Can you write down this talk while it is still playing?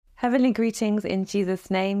Heavenly greetings in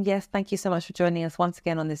Jesus' name. Yes, thank you so much for joining us once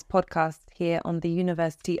again on this podcast here on the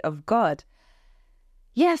University of God.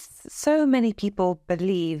 Yes, so many people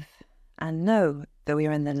believe and know that we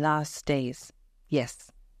are in the last days.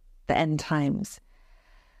 Yes, the end times,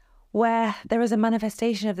 where there is a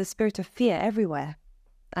manifestation of the spirit of fear everywhere.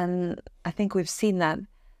 And I think we've seen that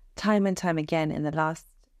time and time again in the last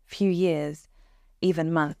few years,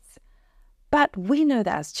 even months. But we know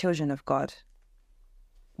that as children of God,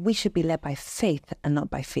 we should be led by faith and not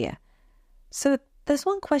by fear. So there's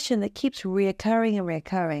one question that keeps reoccurring and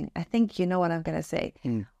reoccurring. I think you know what I'm going to say.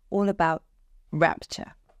 All about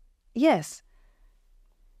rapture. Yes.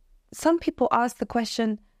 Some people ask the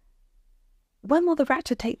question, when will the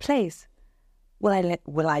rapture take place?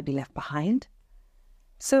 Will I be left behind?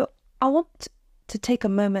 So I want to take a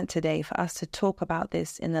moment today for us to talk about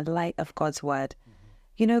this in the light of God's word.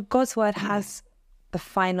 You know, God's word has the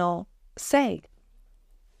final say.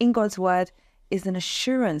 In God's word is an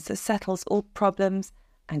assurance that settles all problems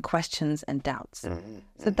and questions and doubts.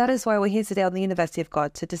 So that is why we're here today on the University of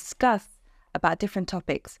God to discuss about different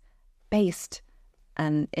topics based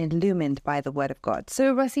and illumined by the word of God.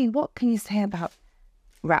 So Racine, what can you say about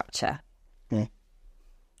rapture?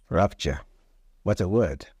 Rapture. What a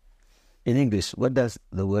word. In English, what does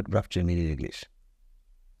the word rapture mean in English?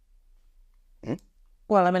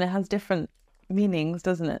 Well, I mean, it has different meanings,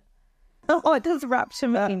 doesn't it? Oh, it does rapture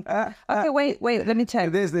mean. Okay, wait, let me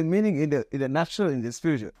check. There's the meaning in the natural and the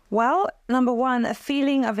spiritual. Well, number one, a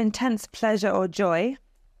feeling of intense pleasure or joy.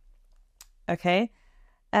 Okay.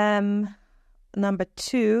 Number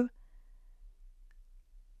two.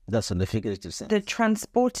 That's in the figurative sense. The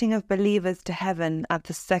transporting of believers to heaven at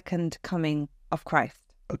the second coming of Christ.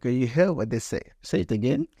 Okay, you hear what they say. Say it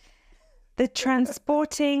again. The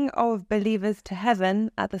transporting of believers to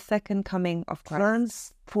heaven at the second coming of Christ.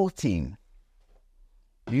 Transporting.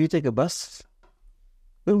 Do you take a bus?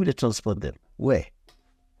 Where will they transport them? Where?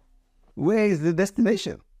 Where is the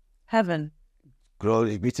destination? Heaven.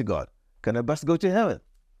 Glory be to God. Can a bus go to heaven?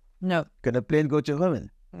 No. Can a plane go to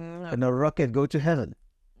heaven? No. Can a rocket go to heaven?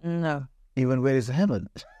 No. Even where is heaven?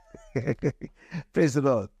 Praise the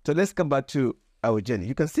Lord. So let's come back to our journey.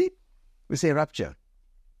 You can see, we say rapture.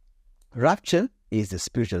 Rapture is a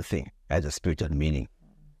spiritual thing, has a spiritual meaning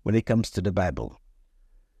when it comes to the Bible.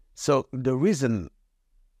 So the reason,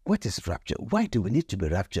 what is rapture? Why do we need to be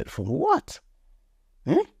raptured? From what?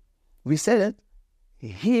 We said it.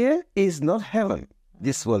 Here is not heaven,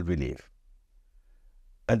 this world we live.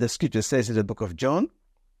 And the scripture says in the book of John,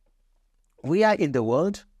 we are in the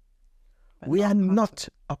world, we are not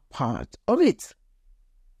a part of it.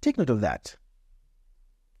 Take note of that.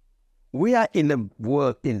 We are in the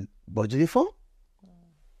world in bodily form,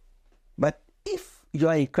 but if you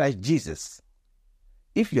are in Christ Jesus,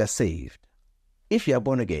 if you are saved, if you are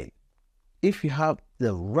born again, if you have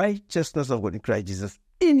the righteousness of God in Christ Jesus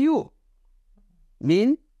in you,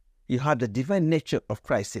 mean you have the divine nature of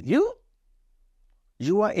Christ in you,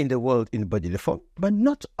 you are in the world in bodily form, but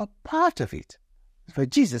not a part of it. For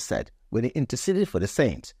Jesus said, when he interceded for the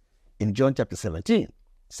saints in John chapter 17,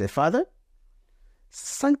 say, Father,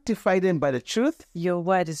 sanctify them by the truth. Your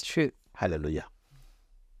word is truth. Hallelujah.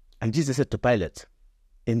 And Jesus said to Pilate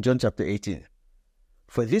in John chapter 18,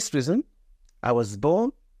 for this reason, I was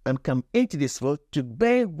born and come into this world to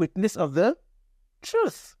bear witness of the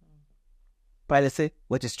truth. Pilate said,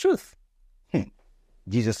 what is truth?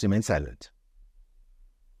 Jesus remained silent.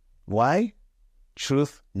 Why?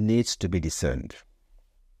 Truth needs to be discerned.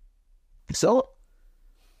 So,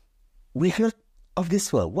 we are not of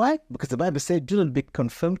this world. Why? Because the Bible says, do not be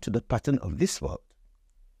conformed to the pattern of this world.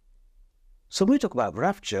 So when we talk about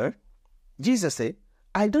rapture, Jesus said,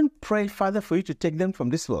 I don't pray, Father, for you to take them from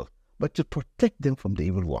this world, but to protect them from the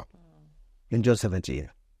evil one. In John 17.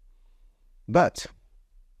 But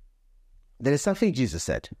there is something Jesus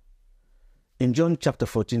said. In John chapter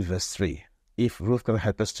 14, verse 3, if Ruth can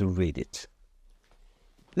help us to read it.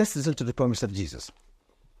 Let's listen to the promise of Jesus.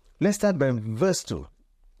 Let's start by verse 2.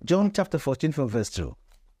 John chapter 14 from verse 2.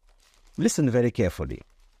 Listen very carefully.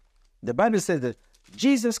 The Bible says that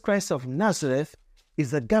Jesus Christ of Nazareth is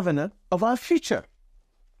the governor of our future.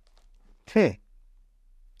 Okay.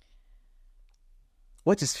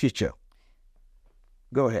 What is future?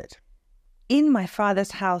 Go ahead. In my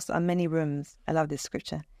Father's house are many rooms. I love this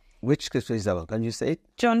scripture. Which scripture is that one? Can you say it?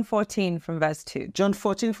 John 14 from verse 2. John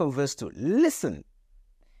 14 from verse 2. Listen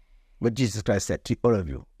what Jesus Christ said to all of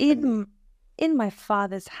you. In my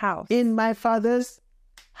Father's house. In my Father's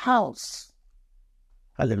house.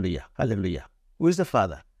 Hallelujah. Hallelujah. Who is the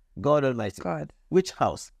Father? God Almighty. God. Which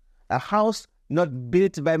house? A house not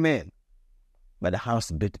built by men, but a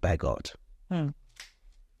house built by God.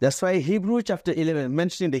 That's why Hebrews chapter 11,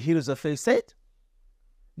 mentioning the heroes of faith, said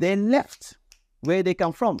they left where they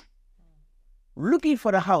come from, looking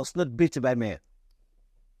for a house not built by man.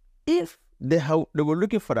 If they were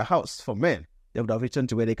looking for a house for men, they would have returned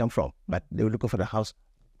to where they come from. But they were looking for the house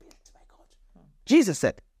built by God. Jesus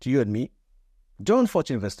said to you and me, John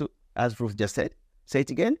 14 verse 2, as Ruth just said, say it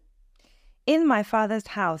again. In my Father's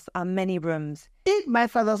house are many rooms. In my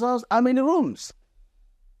Father's house are many rooms.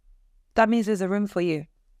 That means there's a room for you.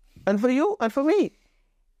 And for you and for me.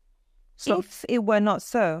 If it were not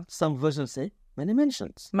so. Some versions say many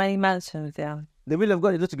mansions. Many mansions, yeah. The will of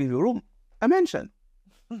God is not to give you a room, a mansion.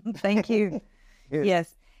 Thank you.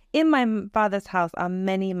 Yes. In my Father's house are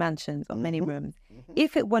many mansions or many rooms.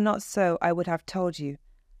 If it were not so, I would have told you.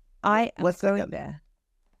 I am going there.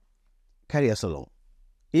 Carry us along.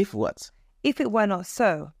 If what? If it were not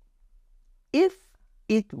so. If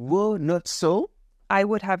it were not so. I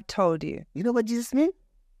would have told you. You know what Jesus means?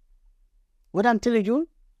 What I'm telling you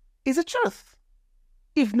is the truth.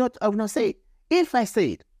 If not, I will not say it. If I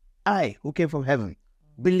say it, I, who came from heaven,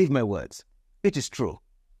 believe my words. It is true.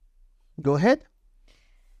 Go ahead.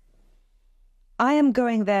 I am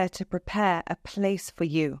going there to prepare a place for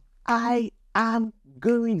you. I am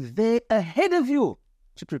going there ahead of you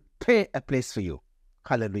to prepare a place for you.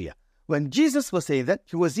 Hallelujah. When Jesus was saying that,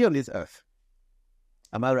 he was here on this earth.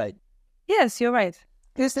 Am I right? Yes, you're right.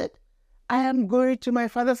 He said, I am going to my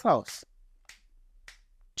Father's house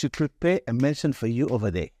to prepare a mansion for you over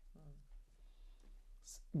there.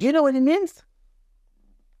 Do you know what it means?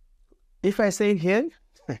 If I say here,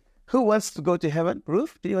 who wants to go to heaven?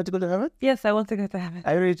 Ruth, do you want to go to heaven? Yes, I want to go to heaven.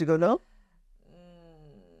 Are you ready to go now?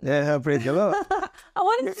 Yeah, praise the Lord. I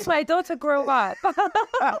want to see my daughter grow up.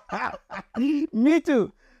 Me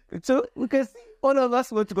too. So we can see all of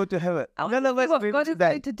us want to go to heaven. None of us what want God to is die.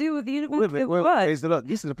 going to do with the Wait, word. praise the Lord.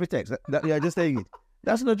 This is a pretext. That you are just saying it.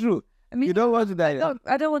 That's not true. I mean, you don't want to die now.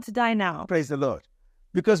 I don't want to die now. Praise the Lord.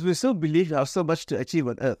 Because we still believe we have so much to achieve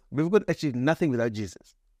on earth. We've got to achieve nothing without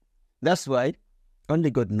Jesus. That's why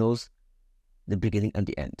only God knows the beginning and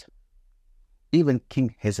the end. Even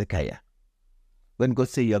King Hezekiah, when God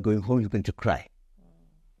said you are going home, you're going to cry.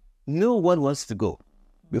 No one wants to go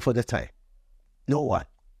before the time. No one.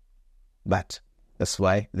 But that's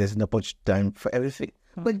why there's an opportunity time for everything.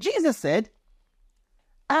 But Jesus said,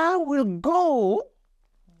 I will go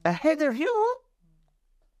ahead of you.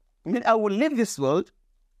 I mean, I will leave this world.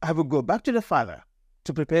 I will go back to the Father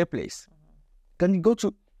to prepare a place. Can you go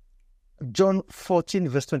to John 14,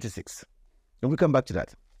 verse 26? And we'll come back to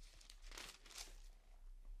that.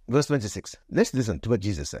 Verse 26. Let's listen to what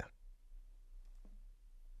Jesus said.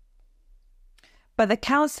 But the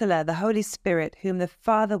Counselor, the Holy Spirit, whom the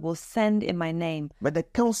Father will send in my name. But the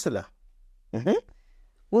Counselor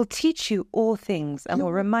will teach you all things and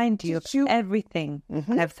will remind you of everything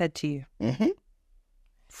I have said to you.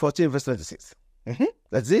 14 verse 26.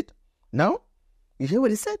 That's it. Now, you hear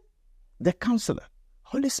what he said? The Counselor,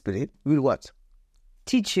 Holy Spirit, will what?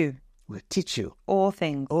 Teach you. Will teach you. All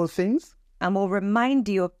things. All things. And will remind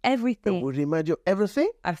you of everything. Will remind you of everything.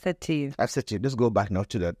 I've said to you. I've said to you. Let's go back now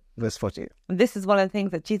to that verse 14. And this is one of the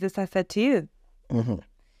things that Jesus has said to you.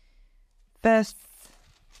 Verse.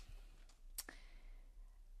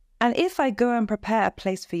 And if I go and prepare a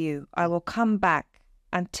place for you, I will come back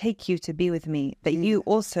and take you to be with me, that you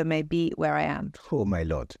also may be where I am. Oh, my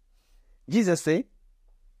Lord. Jesus said,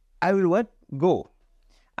 I will what? Go.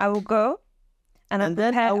 I will go and I'll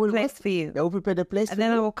then prepare I will a place for you. I will prepare the place And for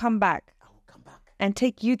then you. I will come back. I will come back. And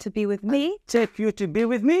take you to be with me. Take you to be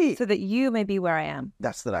with me. So that you may be where I am.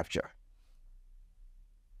 That's the rapture.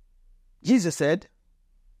 Jesus said,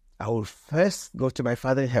 I will first go to my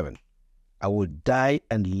Father in heaven. I will die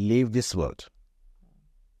and leave this world.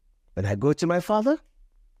 When I go to my Father,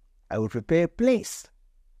 I will prepare a place.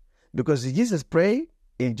 Because Jesus prayed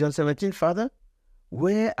in John 17, Father,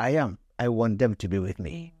 where I am, I want them to be with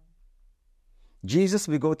me. Jesus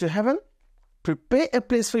will go to heaven, prepare a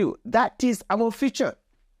place for you. That is our future.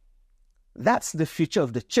 That's the future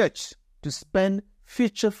of the church, to spend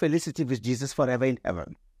future felicity with Jesus forever in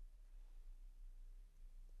heaven.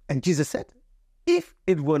 And Jesus said, if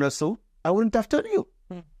it were not so, I wouldn't have told you.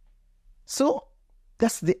 So,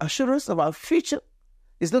 that's the assurance of our future.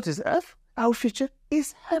 It's not this earth. Our future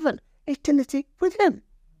is heaven, eternity with Him.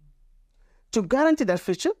 To guarantee that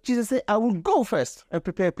future, Jesus said, I will go first and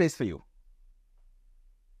prepare a place for you.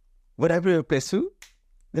 When I prepare a place for you,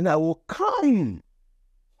 then I will come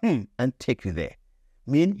and take you there.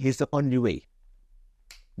 Meaning He's the only way,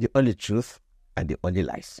 the only truth, and the only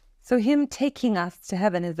life. So Him taking us to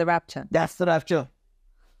heaven is the rapture. That's the rapture.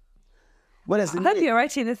 What does it I hope mean? you're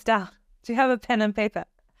writing this down. Do you have a pen and paper?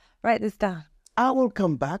 Write this down. I will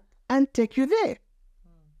come back and take you there.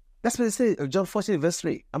 That's what it says, John 14, verse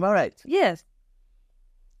 3. Am I right? Yes.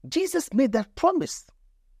 Jesus made that promise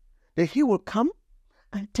that he will come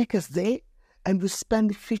and take us there and we'll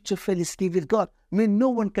spend future felicity with God. I mean, no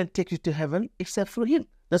one can take you to heaven except through him.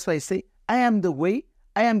 That's why I say, I am the way,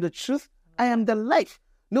 I am the truth, I am the life.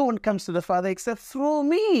 No one comes to the Father except through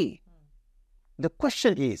me. The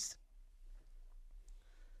question is,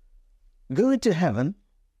 going to heaven,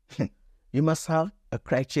 you must have a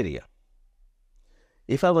criteria.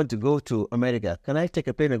 If I want to go to America, can I take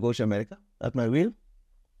a plane and go to America at my will?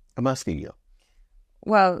 I'm asking you.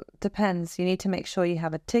 Well, depends. You need to make sure you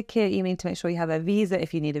have a ticket. You need to make sure you have a visa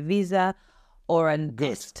if you need a visa, or an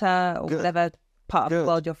visitor, or whatever part of the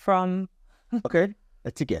world you're from. Okay,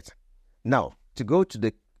 a ticket. Now, to go to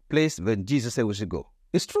the place where Jesus said we should go.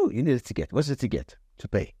 It's true, you need a ticket. What's the ticket to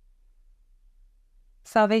pay?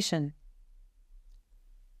 Salvation.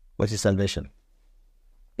 What is salvation?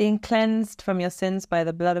 Being cleansed from your sins by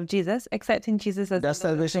the blood of Jesus, accepting Jesus as... Does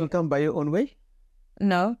salvation come by your own way?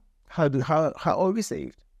 No. How are we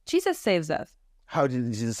saved? Jesus saves us. How did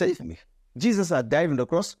Jesus save me? Jesus had died on the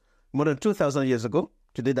cross more than 2,000 years ago.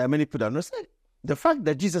 Today, there are many people that don't say. The fact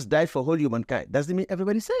that Jesus died for whole humankind, doesn't mean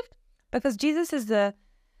everybody's saved. Because Jesus is the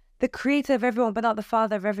creator of everyone, but not the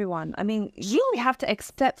father of everyone. I mean, we have to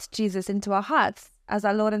accept Jesus into our hearts as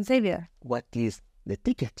our Lord and Savior. What is the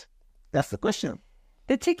ticket? That's the question.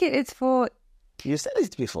 The ticket is for... You said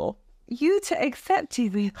it before. You to accept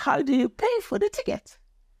Jesus. How do you pay for the ticket?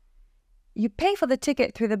 You pay for the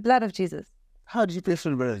ticket through the blood of Jesus. How do you pay for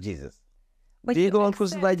the blood of Jesus? When do you go and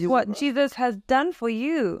crucify Jesus? What Jesus has done for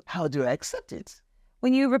you. How do I accept it?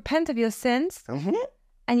 When you repent of your sins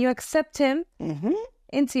and you accept him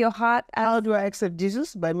into your heart. How do I accept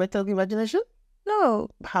Jesus? By mental imagination? No.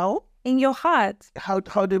 How? In your heart. How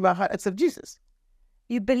do my heart accept Jesus?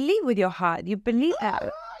 You believe with your heart. You believe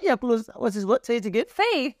that. Yeah, close. What's his word? Say it again.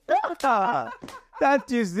 Faith. That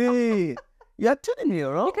you see. You're telling me,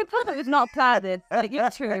 wrong. You can put it. It's not planned.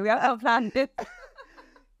 It's true. We have not planned it.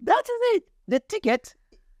 That is it. The ticket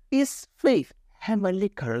is faith, heavenly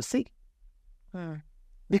currency.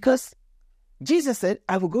 Because Jesus said,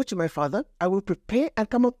 I will go to my Father, I will prepare and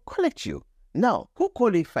come and collect you. Now, who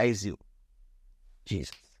qualifies you?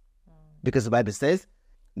 Jesus. Because the Bible says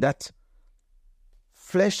that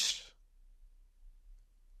flesh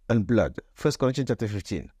and blood, 1 Corinthians chapter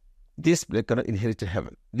 15, this blood cannot inherit to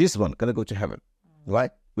heaven. This one cannot go to heaven. Why?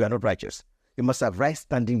 We are not righteous. You must have right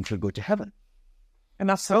standing to go to heaven. And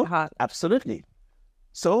that's so hard. Absolutely.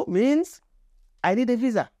 So means I need a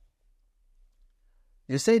visa.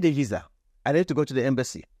 You say the visa. I need to go to the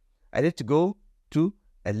embassy. I need to go to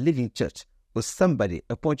a living church with somebody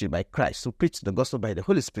appointed by Christ who preach the gospel by the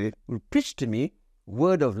Holy Spirit, will preach to me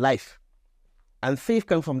word of life. And faith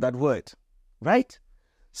comes from that word. Right?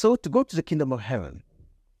 So to go to the kingdom of heaven,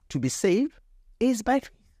 to be saved, is by faith.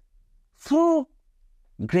 Through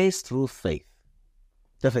grace, through faith.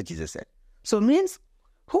 That's what Jesus said. So it means,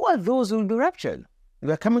 who are those who will be raptured?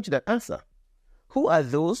 We are coming to that answer. Who are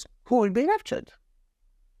those who will be raptured?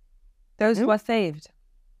 Those who are saved.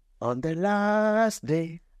 On the last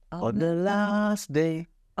day, on the last day.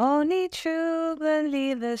 Only true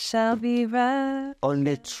believers shall be raptured.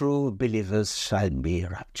 Only true believers shall be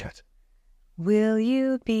raptured. Will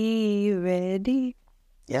you be ready?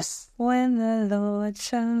 Yes. When the Lord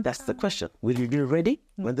shall That's the question. Will you be ready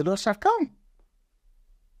when the Lord shall come?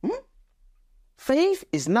 Faith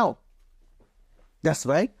is now. That's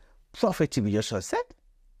why Prophet Joshua said,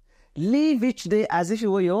 live each day as if it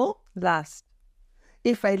were your last.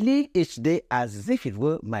 If I live each day as if it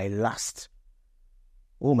were my last,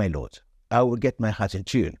 oh my Lord, I will get my heart in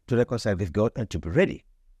tune to reconcile with God and to be ready.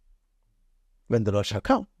 When the Lord shall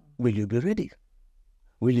come, will you be ready?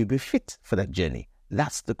 Will you be fit for that journey?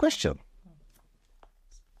 That's the question.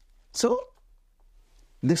 So,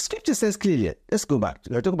 the scripture says clearly, let's go back.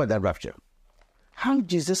 We're talking about that rapture. How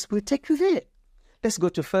Jesus will take you there. Let's go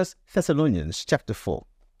to 1 Thessalonians chapter 4,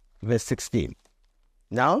 verse 16.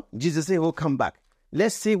 Now, Jesus said, we'll come back.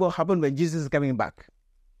 Let's see what happened when Jesus is coming back.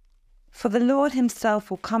 For the Lord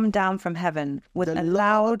himself will come down from heaven with a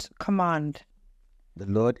loud command. The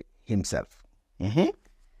Lord himself.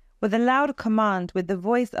 With a loud command, with the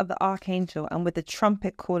voice of the archangel and with the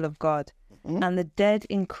trumpet call of God. And the dead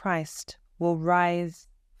in Christ will rise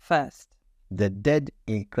first. The dead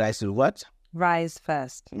in Christ will what? Rise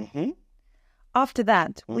first. After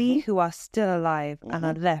that, we who are still alive and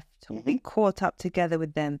are left will be caught up together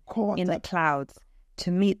with them in the clouds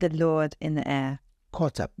to meet the Lord in the air.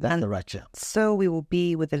 Caught up. That's the rapture. So we will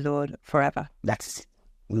be with the Lord forever. That's it.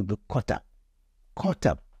 We'll be caught up. Caught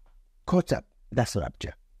up. Caught up. That's the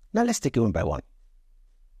rapture. Now let's take it one by one.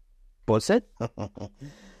 Paul said,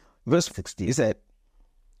 verse 60, he said,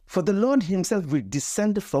 for the Lord himself will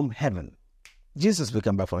descend from heaven. Jesus will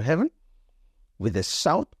come back from heaven with a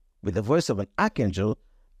shout, with the voice of an archangel,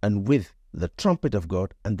 and with the trumpet of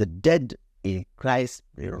God, and the dead in Christ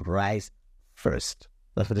will rise first.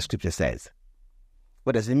 That's what the scripture says.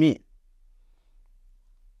 What does it mean?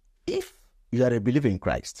 If you are a believer in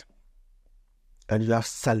Christ, and you have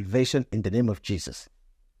salvation in the name of Jesus,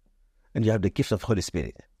 and you have the gift of Holy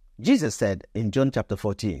Spirit, Jesus said in John chapter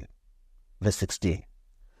 14, verse 16,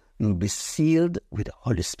 you will be sealed with the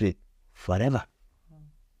Holy Spirit forever.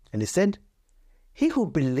 And he said, he who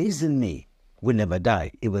believes in me will never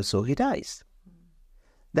die, even so he dies.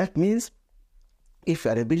 That means if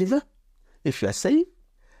you are a believer, if you are saved,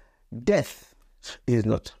 death is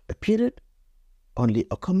not a period, only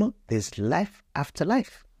a comma. There's life after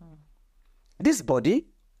life. This body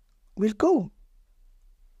will go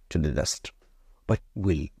to the dust, but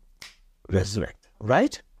will resurrect,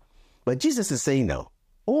 right? But Jesus is saying now,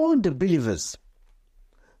 all the believers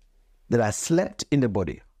that are slept in the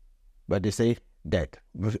body, but they say dead.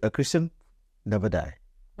 A Christian never die.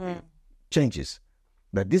 Changes.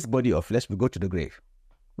 But this body of flesh will go to the grave,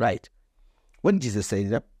 right? When Jesus says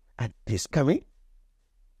that, and he's coming,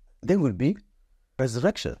 there will be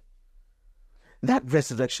resurrection. That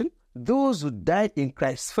resurrection, those who died in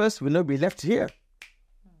Christ first will not be left here.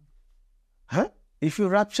 Huh? If you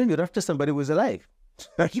rapture somebody who is alive.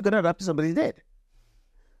 You're going to rapture somebody dead.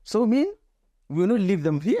 So we will not leave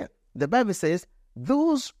them here. The Bible says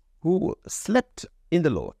those who slept in the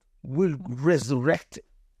Lord will resurrect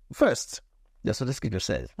first. That's what the scripture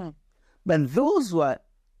says. But those who are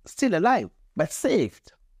still alive but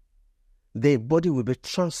saved, their body will be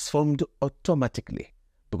transformed automatically,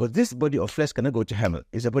 because this body of flesh cannot go to heaven.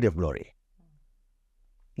 It's a body of glory.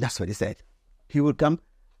 That's what he said. He will come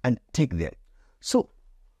and take them. So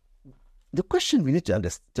the question we need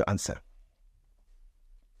to answer,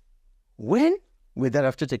 when will that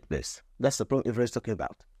rapture take place? That's the problem everyone's talking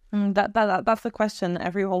about. That's the question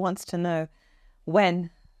everyone wants to know.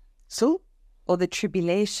 When? So? Or the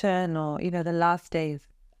tribulation, or, the last days.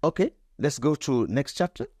 Okay, let's go to next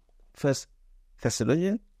chapter. 1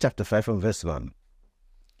 Thessalonians chapter 5 from verse 1.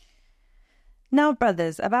 Now,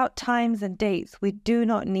 brothers, about times and dates we do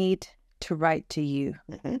not need to write to you,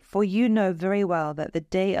 for you know very well that the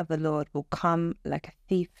day of the Lord will come like a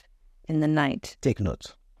thief in the night. Take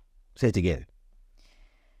note. Say it again.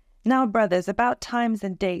 Now, brothers, about times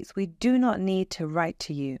and dates we do not need to write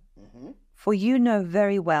to you, for you know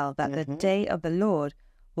very well that the day of the Lord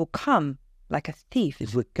will come like a thief.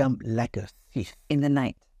 It will come like a thief. In the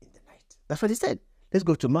night. In the night. That's what he said. Let's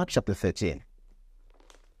go to Mark chapter 13.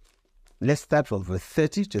 Let's start from verse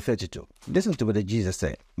 30 to 32. Listen to what Jesus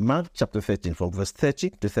said. Mark chapter 13 from verse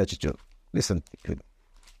 30 to 32. Listen.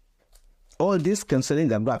 All this concerning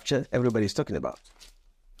the rapture everybody's talking about.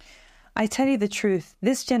 I tell you the truth,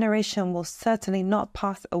 this generation will certainly not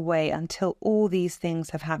pass away until all these things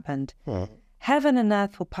have happened. Heaven and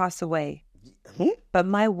earth will pass away, but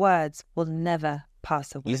my words will never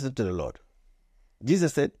pass away. Listen to the Lord.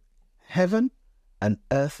 Jesus said, heaven and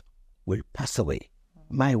earth will pass away.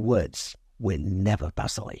 My words will never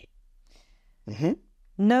pass away.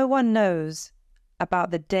 No one knows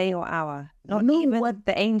about the day or hour, not even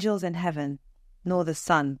the angels in heaven, nor the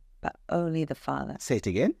Son, but only the Father. Say it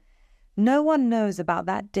again. No one knows about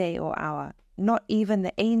that day or hour, not even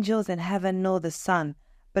the angels in heaven nor the Son,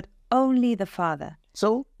 but only the Father.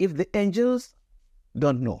 So, if the angels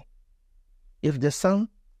don't know, if the Son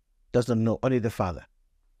doesn't know, only the Father,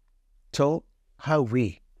 so how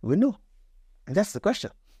we will know? And that's the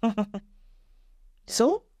question.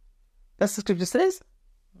 So, that's what the scripture says.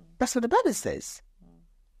 That's what the Bible says.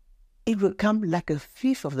 It will come like a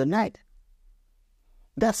thief of the night.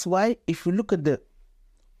 That's why if you look at the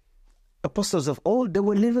apostles of old, they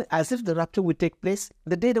were living as if the rapture would take place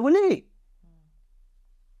the day they were living.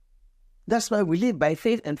 That's why we live by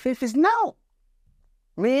faith, and faith is now.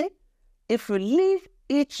 If you live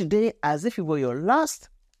each day as if it were your last,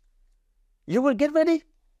 you will get ready.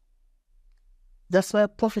 That's why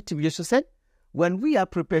Prophet Jesus said, when we are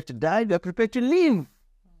prepared to die, we are prepared to live.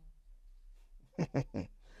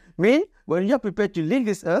 When you are prepared to leave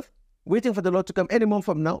this earth, waiting for the Lord to come any moment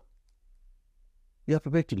from now, you are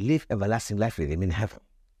prepared to live everlasting life with Him in heaven.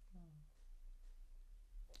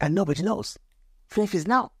 And nobody knows. Faith is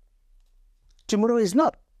now. Tomorrow is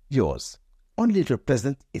not yours. Only the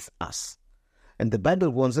present is us. And the Bible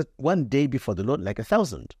warns it, one day before the Lord like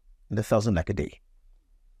 1,000, and 1,000 like a day.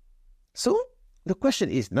 So, the question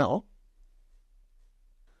is now,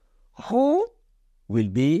 who will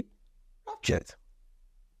be raptured?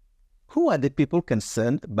 Who are the people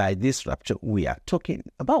concerned by this rapture we are talking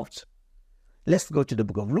about? Let's go to the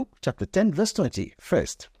book of Luke, chapter 10, verse 20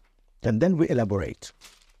 first, and then we elaborate.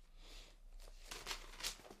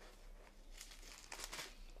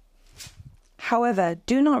 However,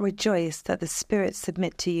 do not rejoice that the spirits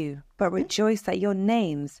submit to you, but rejoice that your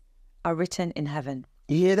names are written in heaven.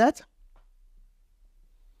 You hear that?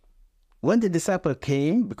 When the disciple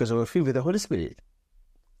came, because they were filled with the Holy Spirit,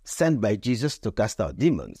 sent by Jesus to cast out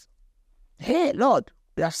demons, hey, Lord,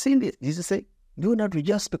 we have seen this. Jesus said, do not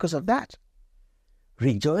rejoice because of that.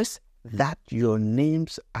 Rejoice that your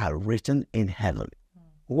names are written in heaven.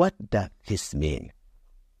 What does this mean?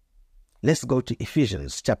 Let's go to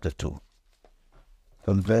Ephesians chapter 2,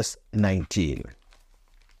 from verse 19.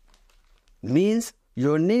 Means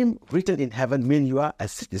your name written in heaven means you are a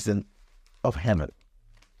citizen of heaven.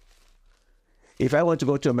 If I want to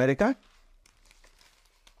go to America,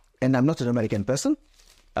 and I'm not an American person,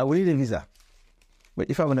 I will need a visa. But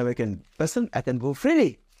if I'm an American person, I can go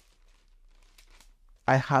freely.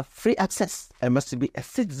 I have free access. I must be a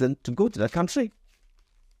citizen to go to that country.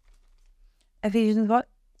 Ephesians what?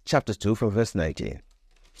 Chapter 2 from verse 19.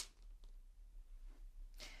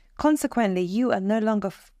 Consequently, you are no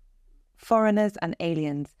longer foreigners and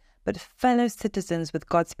aliens, but fellow citizens with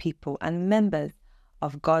God's people and members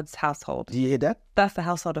of God's household. Do you hear that? That's the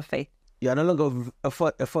household of faith. You are no longer a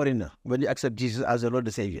foreigner when you accept Jesus as your Lord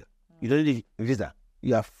and Savior. You don't need a visa.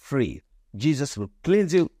 You are free. Jesus will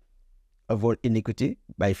cleanse you of all iniquity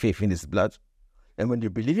by faith in his blood. And when you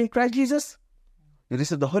believe in Christ Jesus, you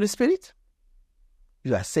receive the Holy Spirit,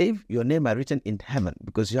 you are saved. Your name are written in heaven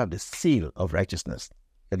because you have the seal of righteousness,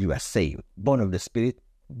 that you are saved, born of the Spirit,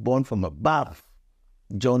 born from above.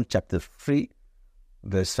 John chapter 3,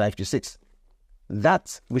 verse 5 to 6.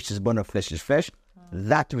 That which is born of flesh is flesh.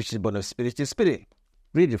 That which is born of spirit is spirit.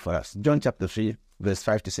 Read it for us. John chapter 3, verse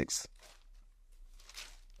 5 to 6.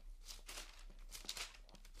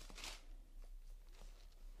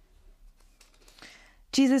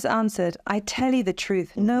 Jesus answered, I tell you the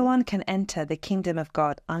truth, no one can enter the kingdom of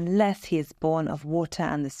God unless he is born of water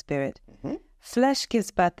and the Spirit. Flesh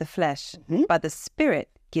gives birth to flesh, but the Spirit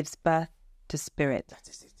gives birth to spirit. That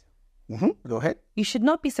is it. Go ahead. You should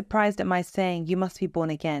not be surprised at my saying, you must be born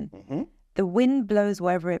again. The wind blows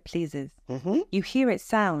wherever it pleases. You hear its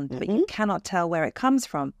sound, but you cannot tell where it comes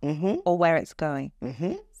from or where it's going.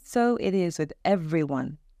 So it is with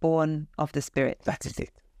everyone born of the Spirit. That is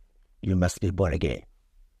it. You must be born again.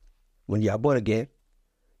 When you are born again,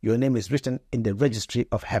 your name is written in the registry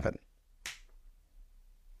of heaven.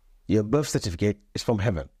 Your birth certificate is from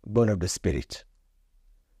heaven, born of the Spirit.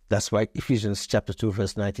 That's why Ephesians chapter 2,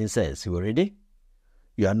 verse 19 says, you are ready?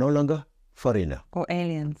 You are no longer foreigner. Or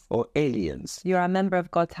aliens. Or aliens. You are a member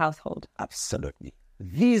of God's household. Absolutely.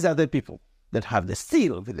 These are the people that have the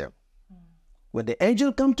seal with them. When the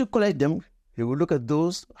angel comes to collect them, he will look at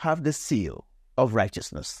those who have the seal of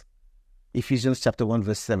righteousness. Ephesians chapter 1,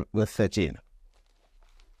 verse 13.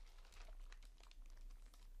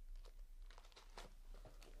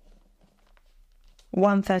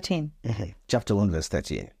 Chapter 1, verse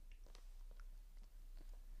 13.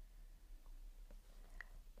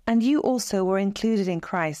 And you also were included in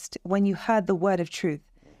Christ when you heard the word of truth,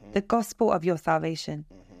 the gospel of your salvation.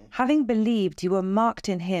 Having believed, you were marked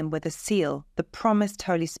in him with a seal, the promised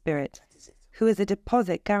Holy Spirit, who is a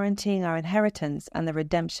deposit guaranteeing our inheritance and the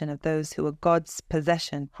redemption of those who are God's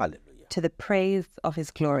possession. Hallelujah. To the praise of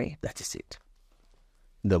his glory. That is it.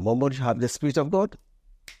 The moment you have the Spirit of God,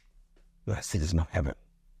 you are a citizen of heaven.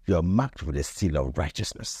 You are marked with the seal of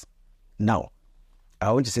righteousness. Now,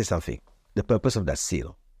 I want to say something. The purpose of that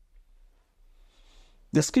seal.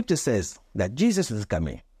 The scripture says that Jesus is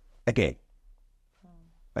coming again.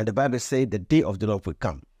 And the Bible says the day of the Lord will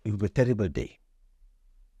come. It will be a terrible day.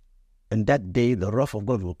 And that day, the wrath of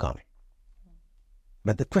God will come.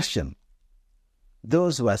 But the question,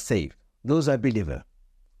 those who are saved, those who are believers,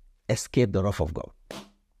 escape the wrath of God.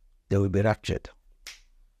 They will be raptured.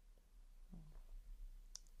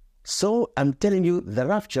 So I'm telling you, the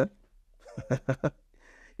rapture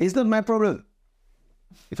is not my problem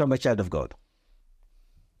if I'm a child of God.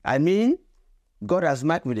 I mean, God has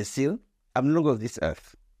marked with a seal. I'm no longer of this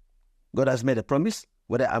earth. God has made a promise.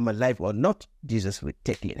 Whether I'm alive or not, Jesus will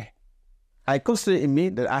take me. I consider in me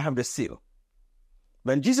that I have the seal.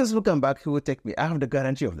 When Jesus will come back, he will take me. I have the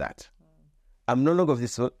guarantee of that. I'm no longer of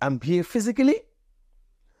this world. I'm here physically.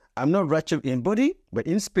 I'm not raptured in body, but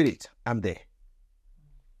in spirit, I'm there.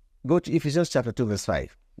 Go to Ephesians chapter 2, verse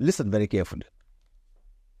 5. Listen very carefully.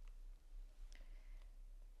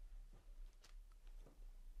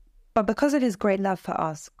 But because of his great love for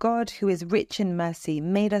us, God, who is rich in mercy,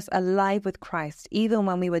 made us alive with Christ, even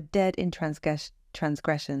when we were dead in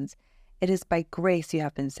transgressions. It is by grace you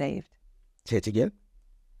have been saved. Say it again.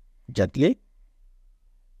 Gently.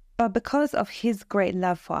 But because of his great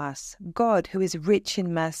love for us, God, who is rich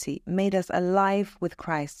in mercy, made us alive with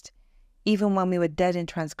Christ, even when we were dead in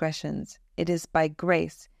transgressions. It is by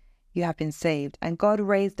grace you have been saved. And God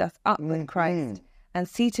raised us up with Christ and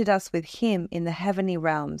seated us with him in the heavenly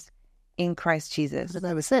realms in Christ Jesus. That's what the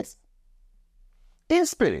Bible says. In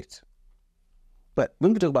spirit. But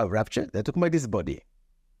when we talk about rapture, they're talking about this body.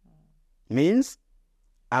 Means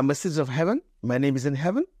I'm a citizen of heaven. My name is in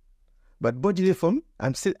heaven. But bodily form,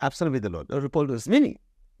 I'm still absent with the Lord. That's what Paul was meaning.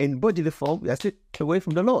 In bodily form, we are still away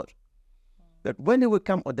from the Lord. That when he will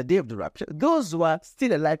come on the day of the rapture, those who are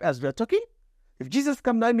still alive as we are talking, if Jesus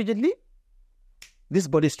comes now immediately, this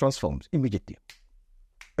body is transformed immediately.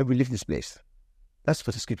 And we leave this place. That's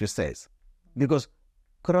what the scripture says. Because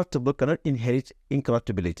corruptible cannot inherit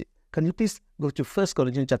incorruptibility. Can you please go to 1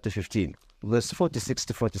 Corinthians chapter 15, verse 46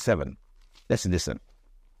 to 47. Let's listen.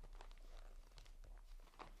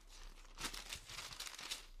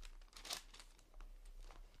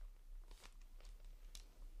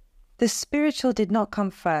 The spiritual did not come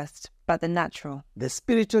first, but the natural. The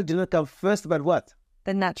spiritual did not come first, but what?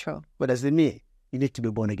 The natural. What does it mean? You need to be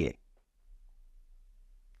born again.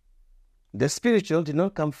 The spiritual did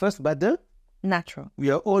not come first, but the natural. We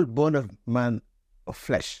are all born of man of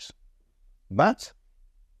flesh. But,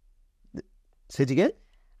 say it again,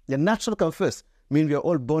 the natural comes first. Mean we are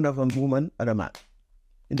all born of a woman and a man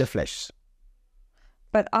in the flesh.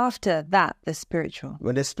 But after that, the spiritual.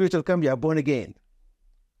 When the spiritual comes, you are born again.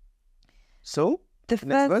 So,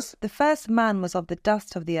 the first man was of the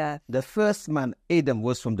dust of the earth. The first man, Adam,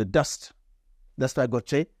 was from the dust. That's why God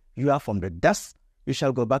said, you are from the dust, you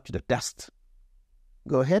shall go back to the dust.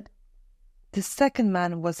 Go ahead. The second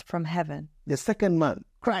man was from heaven. The second man,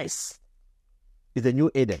 Christ, is the new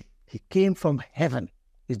Adam. He came from heaven.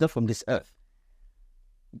 He's not from this earth.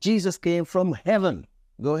 Jesus came from heaven.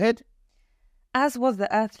 Go ahead. As was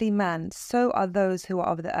the earthly man, so are those who are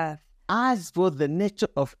of the earth. As was the nature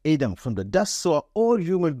of Adam from the dust, so are all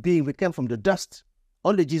human beings. We came from the dust.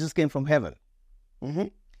 Only Jesus came from heaven.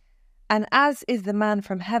 And as is the man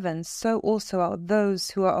from heaven, so also are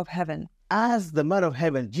those who are of heaven. As the man of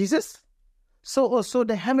heaven, Jesus, so also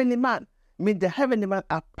the heavenly man. I mean, the heavenly man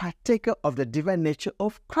are partaker of the divine nature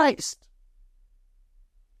of Christ.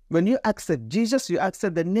 When you accept Jesus, you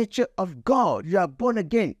accept the nature of God. You are born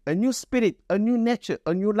again, a new spirit, a new nature,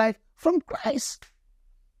 a new life from Christ.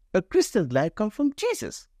 A Christian's life comes from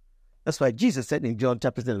Jesus. That's why Jesus said in John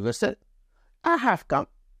chapter 10, verse 7, I have come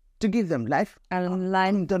to give them life and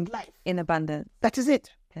life in abundance. That is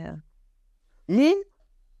it. Yeah. Mean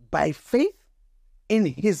by faith in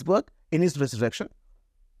his work, in his resurrection,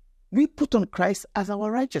 we put on Christ as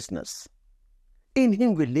our righteousness. In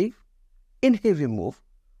him we live, in him we move,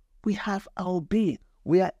 we have our being.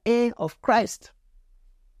 We are heir of Christ.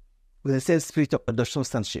 With the same spirit of adoption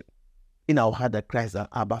sonship in our heart that Christ is our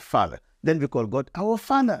Abba Father. Then we call God our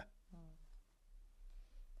Father.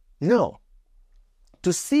 No.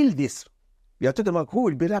 To seal this, we are talking about who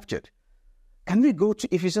will be raptured. Can we go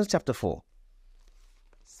to Ephesians chapter 4?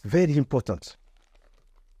 It's very important.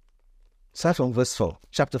 Start from verse 4.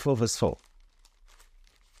 Chapter 4, verse 4.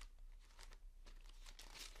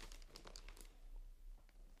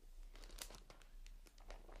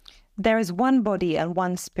 There is one body and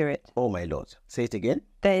one spirit. Oh, my Lord. Say it again.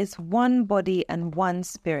 There is one body and one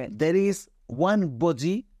spirit. There is one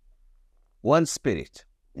body, one spirit.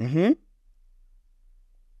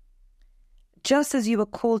 Just as you were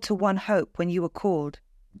called to one hope when you were called.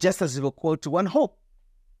 Just as you were called to one hope.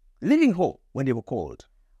 Living hope when you were called.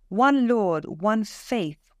 One Lord, one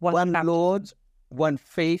faith, one Lord, one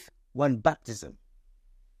faith, one baptism.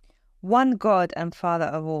 One God and Father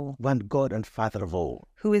of all. One God and Father of all.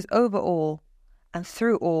 Who is over all and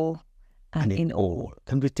through all and in all.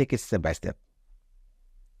 Can we take it step by step?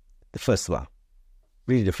 The first one.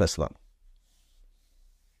 Read the first one.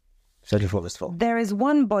 34 verse 4. There is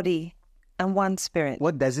one body and one spirit.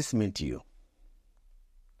 What does this mean to you?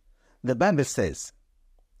 The Bible says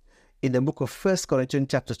in the book of 1 Corinthians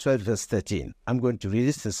chapter 12 verse 13. I'm going to read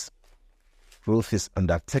this. Ruth is on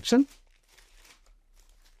that section.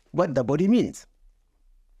 What the body means.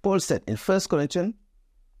 Paul said in 1 Corinthians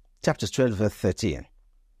chapter 12 verse 13.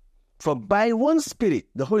 For by one Spirit,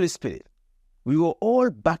 the Holy Spirit, we were all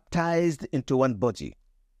baptized into one body,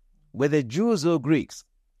 whether Jews or Greeks,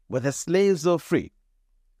 whether slaves or free,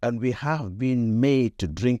 and we have been made to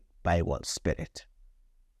drink by one Spirit.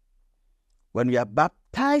 When we are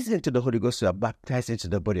baptized into the Holy Ghost, we are baptized into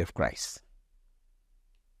the body of Christ.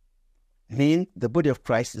 Meaning the body of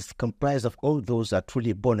Christ is comprised of all those that are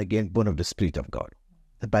truly born again, born of the Spirit of God.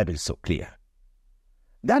 The Bible is so clear.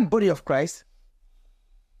 That body of Christ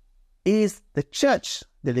is the church,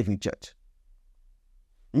 the living church.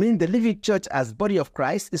 Meaning the living church as body of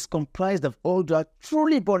Christ is comprised of all that are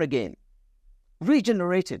truly born again,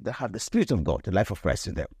 regenerated, that have the Spirit of God, the life of Christ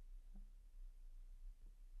in them.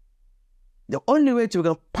 The only way to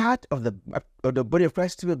become part of the body of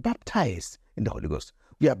Christ is to be baptized in the Holy Ghost.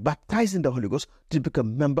 We are baptized in the Holy Ghost to become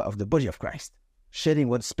a member of the body of Christ, sharing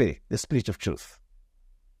one spirit, the Spirit of truth.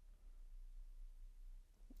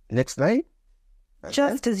 Next line.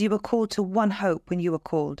 Just as you were called to one hope when you were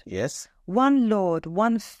called. Yes. One Lord,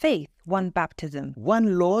 one faith, one baptism.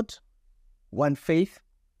 One Lord, one faith,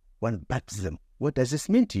 one baptism. What does this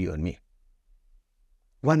mean to you and me?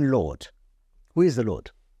 One Lord. Who is the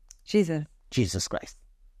Lord? Jesus. Jesus Christ.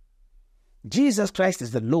 Jesus Christ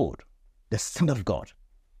is the Lord, the Son of God.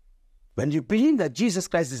 When you believe that Jesus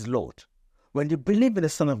Christ is Lord, when you believe in the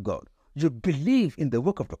Son of God, you believe in the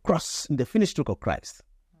work of the cross, in the finished work of Christ.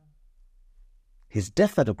 His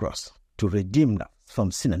death at the cross to redeem us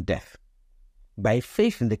from sin and death. By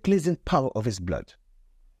faith in the cleansing power of his blood.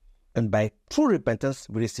 And by true repentance,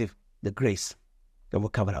 we receive the grace that will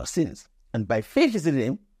cover our sins. And by faith in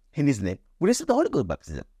his name, we receive the Holy Ghost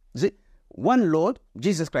baptism. See, one Lord,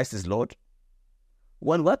 Jesus Christ is Lord.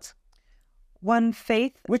 One what? One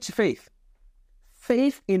faith. Which faith?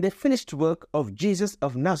 Faith in the finished work of Jesus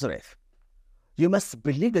of Nazareth. You must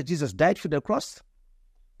believe that Jesus died for the cross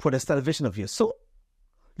for the salvation of your soul.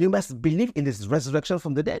 You must believe in his resurrection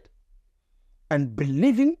from the dead. And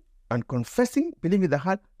believing and confessing, believing with the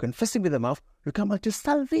heart, confessing with the mouth, you come unto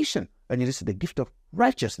salvation and you receive the gift of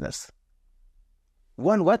righteousness.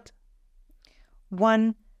 One what?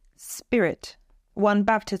 One Spirit. One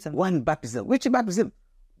baptism. One baptism. Which baptism?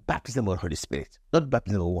 Baptism of the Holy Spirit, not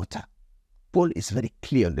baptism of water. Paul is very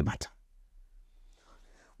clear on the matter.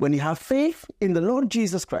 When you have faith in the Lord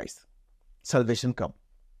Jesus Christ, salvation comes.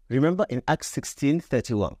 Remember in Acts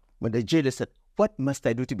 16:31, when the jailer said, "What must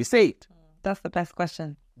I do to be saved?" That's the best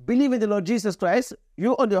question. Believe in the Lord Jesus Christ,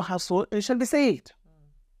 you and your household, and you shall be saved.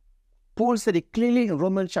 Paul said it clearly in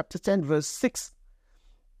Romans chapter 10, verse 6.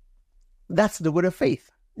 That's the word of faith.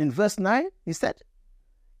 In verse 9, he said,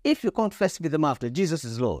 if you confess with the mouth that Jesus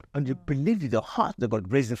is Lord, and you believe with your heart that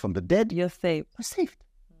God raised him from the dead, You're saved. you're saved.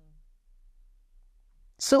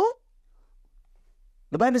 So,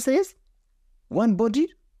 the Bible says, one body,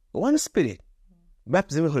 one spirit,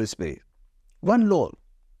 baptism of the Holy Spirit, one Lord.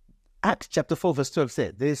 Acts chapter 4 verse 12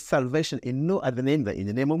 says, there is salvation in no other name than in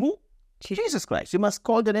the name of who? Jesus Christ. You must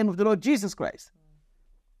call the name of the Lord Jesus Christ.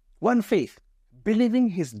 One faith, believing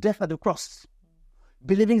his death at the cross,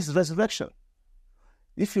 believing his resurrection.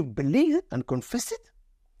 If you believe it and confess it,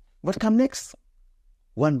 what comes next?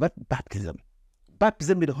 One but baptism.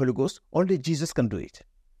 Baptism with the Holy Ghost, only Jesus can do it.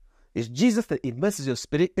 It's Jesus that immerses your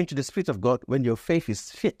spirit into the Spirit of God when your faith is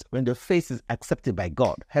fit, when your faith is accepted by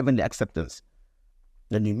God, heavenly acceptance.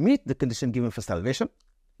 Then you meet the condition given for salvation,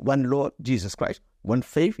 one Lord, Jesus Christ, one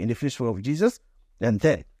faith in the finished work of Jesus, and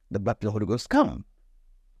then the baptism of the Holy Ghost come.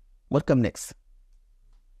 What comes next?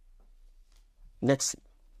 Next.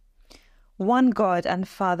 One God and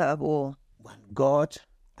Father of all. One God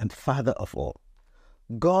and Father of all.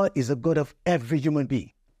 God is a God of every human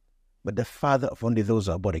being, but the Father of only those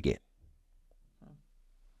who are born again.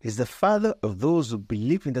 He's the Father of those who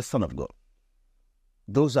believe in the Son of God.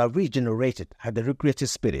 Those who are regenerated, have the recreated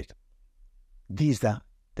spirit. These are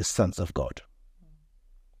the sons of God.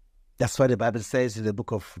 That's why the Bible says in the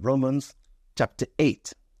book of Romans, chapter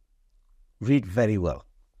 8, read very well.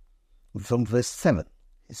 From verse 7,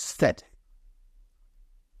 it said,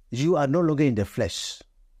 you are no longer in the flesh,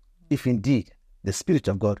 if indeed the Spirit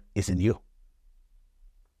of God is in you.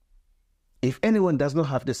 If anyone does not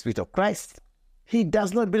have the Spirit of Christ, he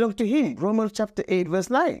does not belong to him. Romans chapter 8, verse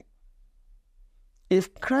 9.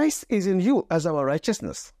 If Christ is in you as our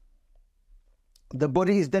righteousness, the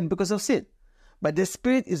body is dead because of sin, but the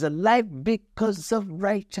Spirit is alive because of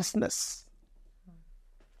righteousness.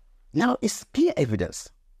 Now it's clear evidence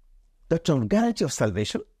that on guarantee of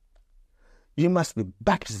salvation, you must be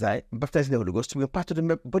baptized in the Holy Ghost to be a part of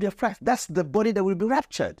the body of Christ. That's the body that will be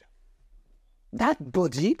raptured. That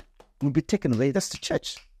body will be taken away. That's the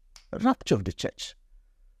church. The rapture of the church.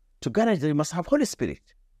 To guarantee that you must have Holy Spirit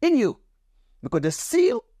in you. Because the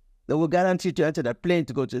seal that will guarantee you to enter that plane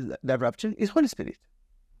to go to that rapture is Holy Spirit.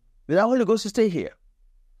 Without Holy Ghost, you stay here.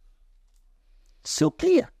 So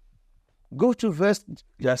clear. Go to verse,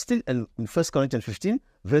 you are still in 1 Corinthians 15,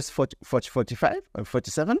 verse 45 and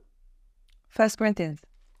 47. 1 Corinthians.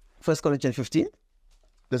 1 Corinthians 15.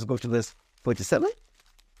 Let's go to verse 47,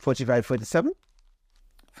 45, 47.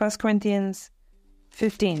 1 Corinthians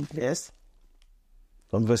 15. Yes.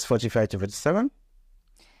 From verse 45 to 47.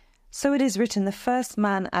 So it is written, the first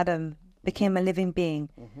man, Adam, became a living being.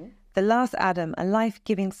 The last Adam, a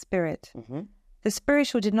life-giving spirit. The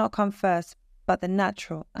spiritual did not come first, but the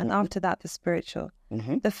natural, and after that the spiritual.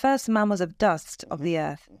 The first man was of dust of the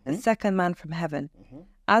earth, the second man from heaven.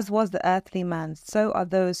 As was the earthly man, so are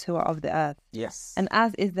those who are of the earth. Yes. And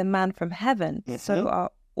as is the man from heaven, so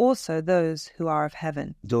are also those who are of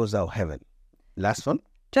heaven. Those are of heaven. Last one.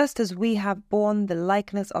 Just as we have borne the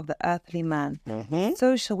likeness of the earthly man,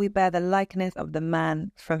 so shall we bear the likeness of the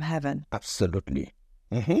man from heaven. Absolutely.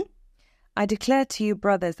 I declare to you,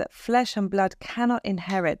 brothers, that flesh and blood cannot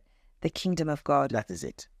inherit the kingdom of God. That is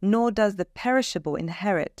it. Nor does the perishable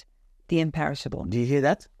inherit the imperishable. Do you hear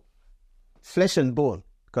that? Flesh and bone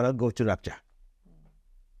cannot go to rapture.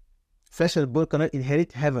 Flesh and bone cannot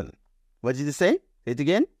inherit heaven. What did he say? Say it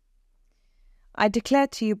again. I declare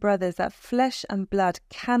to you, brothers, that flesh and blood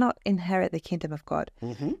cannot inherit the kingdom of God,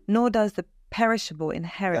 nor does the perishable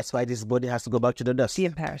inherit. That's why this body has to go back to the dust. The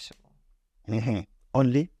imperishable.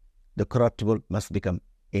 Only the corruptible must become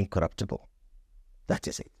incorruptible. That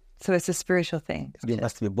is it. So it's a spiritual thing. You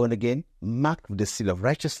must be born again, marked with the seal of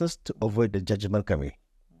righteousness to avoid the judgment coming.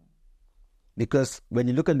 Because when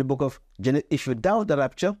you look at the book of Genesis, if you doubt the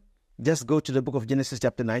rapture, just go to the book of Genesis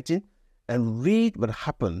chapter 19 and read what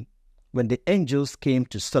happened when the angels came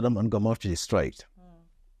to Sodom and Gomorrah to destroy it.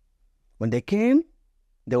 When they came,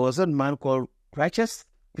 there was a man called Righteous,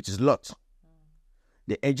 which is Lot.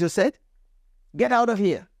 The angel said, get out of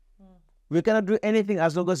here. We cannot do anything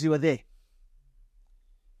as long as you are there.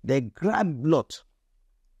 They grabbed Lot.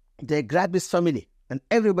 They grabbed his family and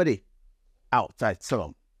everybody outside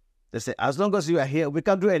Sodom. They said, as long as you are here, we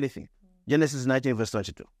can't do anything. Genesis 19 verse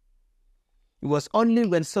 22. It was only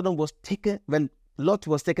when Sodom was taken, when Lot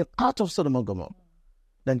was taken out of Sodom and Gomorrah,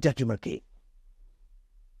 then judgment came.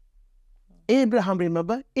 Abraham,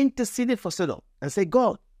 remember, interceded for Sodom and said,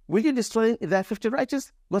 God, will you destroy the 50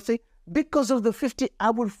 righteous? God said, because of the 50, I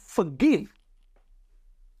will forgive.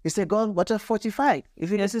 He said, God, what are 45?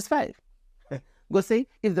 If it is 5. God said,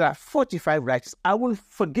 if there are 45 righteous, I will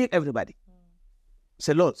forgive everybody.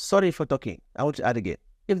 Say, Lord, sorry for talking. I want to add again.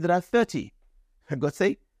 If there are 30, God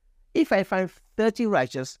said, if I find 30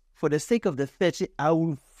 righteous, for the sake of the 30, I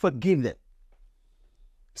will forgive them.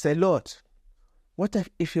 Say, Lord, what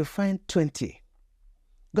if you find 20?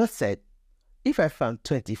 God said, if I found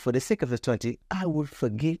 20, for the sake of the 20, I will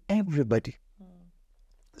forgive everybody.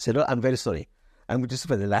 Say, Lord, I'm very sorry. I'm going to say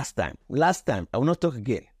for the last time. Last time, I will not talk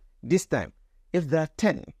again. This time, if there are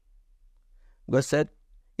 10, God said,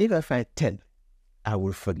 if I find 10, I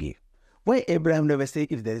will forgive. Why Abraham never say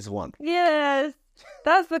if there is one? Yes,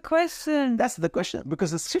 that's the question. That's the question.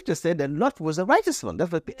 Because the scripture said that Lot was a righteous one.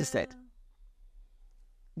 That's what Peter said.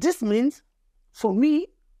 This means, for me,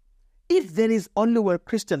 if there is only one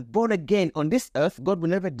Christian born again on this earth, God will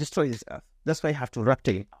never destroy this earth. That's why I have to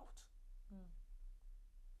rapture it out.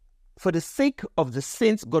 For the sake of the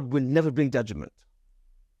saints, God will never bring judgment.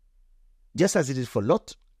 Just as it is for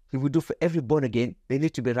Lot, He will do for every born again. They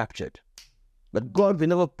need to be raptured. But God will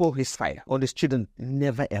never pour His fire on His children.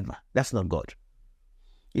 Never, ever. That's not God.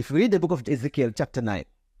 If you read the book of Ezekiel, chapter 9,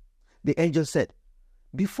 the angel said,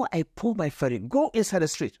 before I pour my fire, go inside the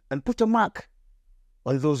street and put a mark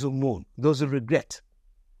on those who mourn, those who regret.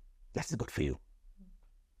 That's good for you.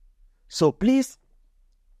 So please,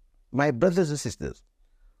 my brothers and sisters,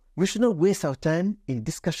 we should not waste our time in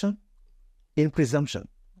discussion, in presumption.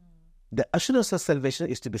 The assurance of salvation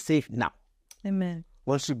is to be saved now. Amen.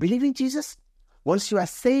 Once you believe in Jesus, once you are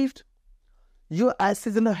saved, you are a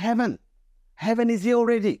citizen of heaven. Heaven is here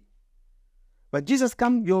already. When Jesus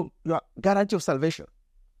comes, your guarantee of salvation.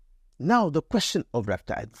 Now the question of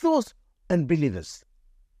rapture, those unbelievers,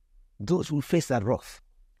 those who face that wrath,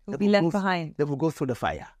 Will be left behind. They will go through the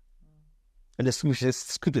fire. And the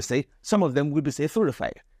scriptures say, some of them will be saved through the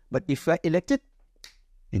fire. But if you are elected,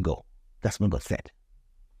 you go. That's what God said.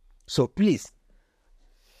 So please,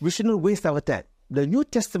 we should not waste our time. The New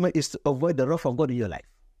Testament is to avoid the wrath of God in your life.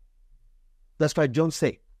 That's why John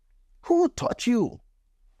said, who taught you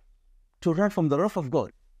to run from the wrath of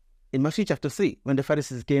God? In Matthew chapter 3, when the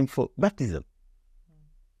Pharisees came for baptism,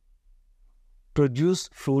 produce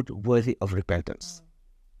fruit worthy of repentance.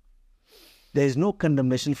 There is no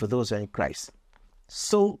condemnation for those who are in Christ.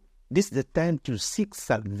 So this is the time to seek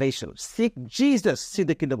salvation. Seek Jesus. Seek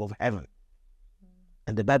the kingdom of heaven.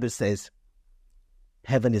 And the Bible says,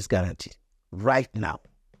 heaven is guaranteed right now.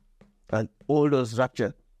 And all those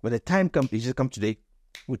rapture, when the time comes, you just come today,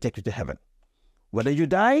 we'll take you to heaven. Whether you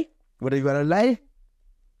die, whether you are alive,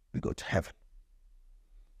 we go to heaven.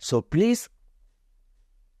 So please,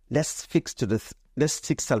 let's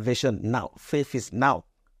seek salvation now. Faith is now.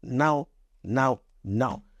 Now.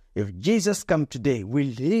 If Jesus come today, will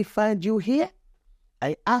he find you here?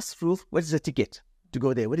 I asked Ruth, what is the ticket to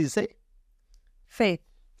go there? What did he say? Faith.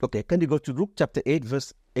 Okay, can you go to Luke chapter 8,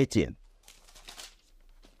 verse 18?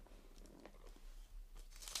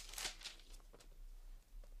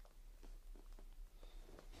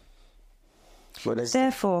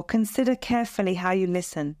 Therefore, consider carefully how you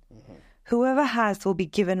listen. Whoever has will be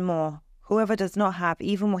given more. Whoever does not have,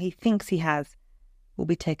 even what he thinks he has, will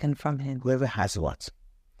be taken from him. Whoever has what?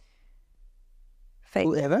 Faith.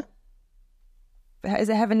 Whoever? Is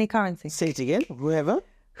it heavenly currency? Say it again. Whoever?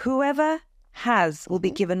 Whoever has will be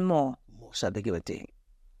given more. More shall be given to him.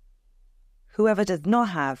 Whoever does not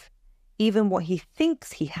have, even what he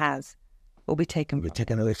thinks he has, will be taken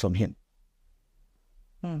away from him.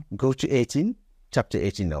 Go to 18, chapter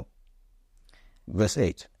 18 now. Verse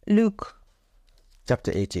 8. Luke.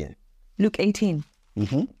 Chapter 18. Luke 18.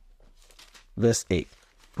 Verse 8.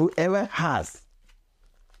 Whoever has,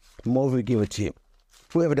 more will give it to him.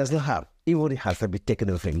 Whoever does not have, even what he has, will be taken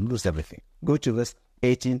away from him, lose everything. Go to verse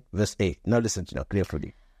 18, verse 8. Now listen to now,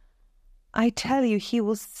 clearly. I tell you, he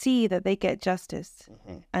will see that they get justice,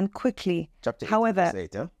 and quickly. Chapter 18, However, verse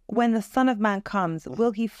 8, when the Son of Man comes,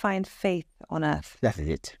 will he find faith on earth? That is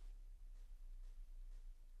it.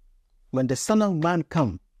 When the Son of Man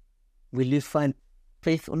comes, will you find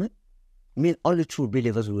faith on it? I mean, only true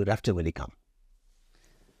believers will rapture when he comes.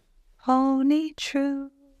 Only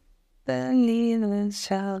true believers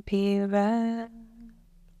shall be raptured.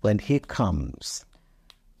 When he comes,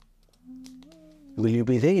 will you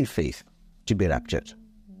be there in faith to be raptured?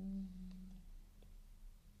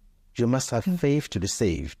 You must have faith to be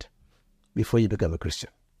saved before you become a Christian.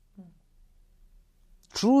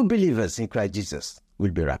 True believers in Christ Jesus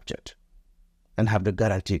will be raptured and have the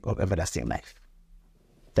guarantee of everlasting life.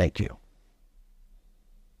 Thank you.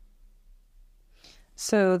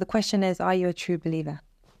 So the question is, are you a true believer?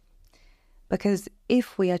 Because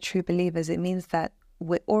if we are true believers, it means that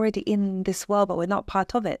we're already in this world, but we're not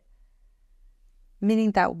part of it.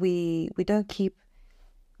 Meaning that we keep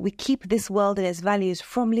this world and its values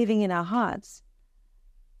from living in our hearts.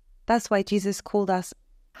 That's why Jesus called us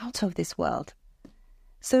out of this world.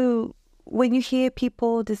 So when you hear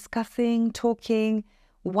people discussing, talking,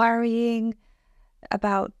 worrying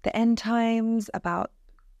about the end times, about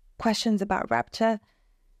questions about rapture,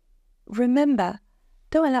 remember,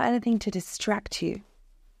 don't allow anything to distract you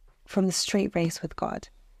from the straight race with God.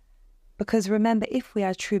 Because remember, if we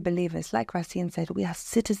are true believers, like Racine said, we are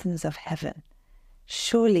citizens of heaven.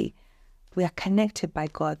 Surely we are connected by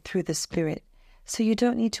God through the Spirit. So you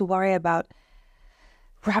don't need to worry about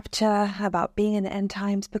rapture, about being in the end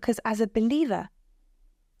times, because as a believer,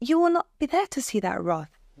 you will not be there to see that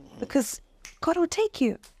wrath, because God will take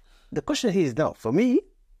you. The question here is now, for me,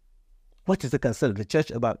 what is the concern of the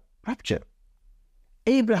church about rapture?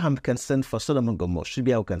 Abraham's concern for Sodom and Gomorrah should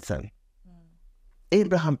be our concern.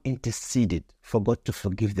 Abraham interceded for God to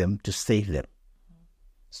forgive them, to save them.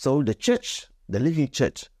 So the church, the living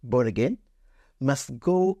church, born again, must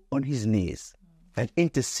go on his knees and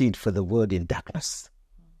intercede for the world in darkness.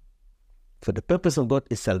 For the purpose of God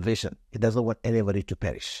is salvation. He doesn't want anybody to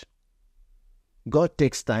perish. God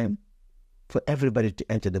takes time for everybody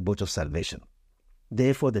to enter the boat of salvation.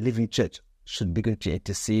 Therefore, the living church should begin to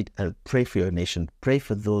intercede and pray for your nation. Pray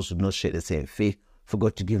for those who do not share the same faith, for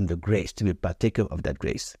God to give them the grace to be partaker of that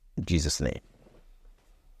grace. In Jesus' name.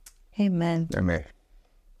 Amen. Amen.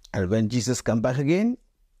 And when Jesus comes back again,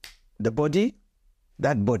 that body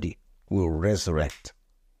will resurrect.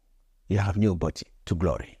 You have new body to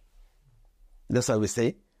glory. That's why we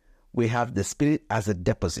say we have the Spirit as a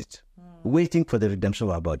deposit, waiting for the redemption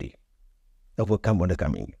of our body. That will come on the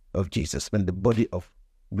coming of Jesus, when the body of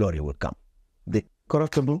glory will come. The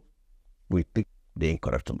corruptible will pick the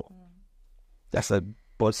incorruptible. That's what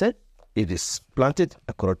Paul said. It is planted,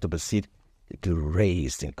 a corruptible seed, it will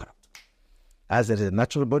raise incorruptible. As there is a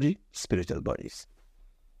natural body, spiritual bodies.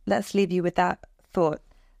 Let's leave you with that thought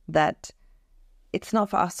that it's not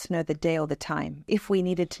for us to know the day or the time. If we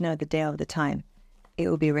needed to know the day or the time, it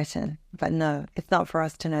will be written. But no, it's not for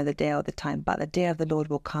us to know the day or the time, but the day of the Lord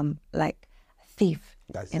will come like a thief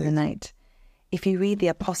in the night. If you read the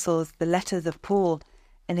apostles, the letters of Paul,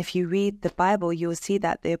 and if you read the Bible, you will see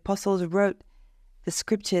that the apostles wrote the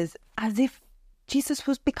scriptures as if Jesus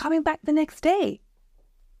was coming back the next day.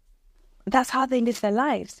 That's how they lived their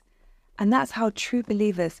lives. And that's how true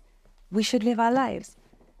believers, we should live our lives,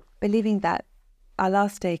 believing that our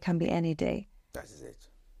last day can be any day. That is it.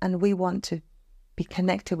 And we want to be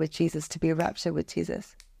connected with Jesus, to be raptured with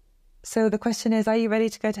Jesus. So the question is, are you ready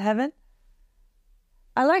to go to heaven?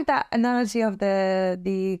 I like that analogy of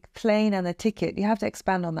the plane and the ticket. You have to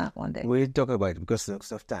expand on that one day. We'll talk about it because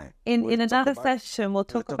of time. In another session, we'll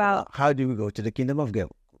talk about how do we go to the kingdom of God.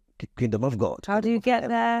 How do you get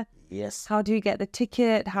there? Yes. How do you get the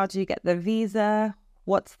ticket? How do you get the visa?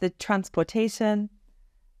 What's the transportation?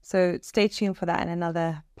 So stay tuned for that in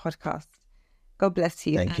another podcast. God bless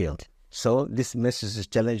you. Thank you. So this message is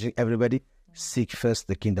challenging everybody. Seek first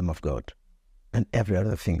the kingdom of God, and every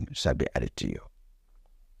other thing shall be added to you.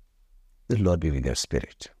 The Lord be with your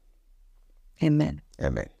spirit. Amen.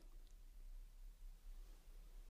 Amen.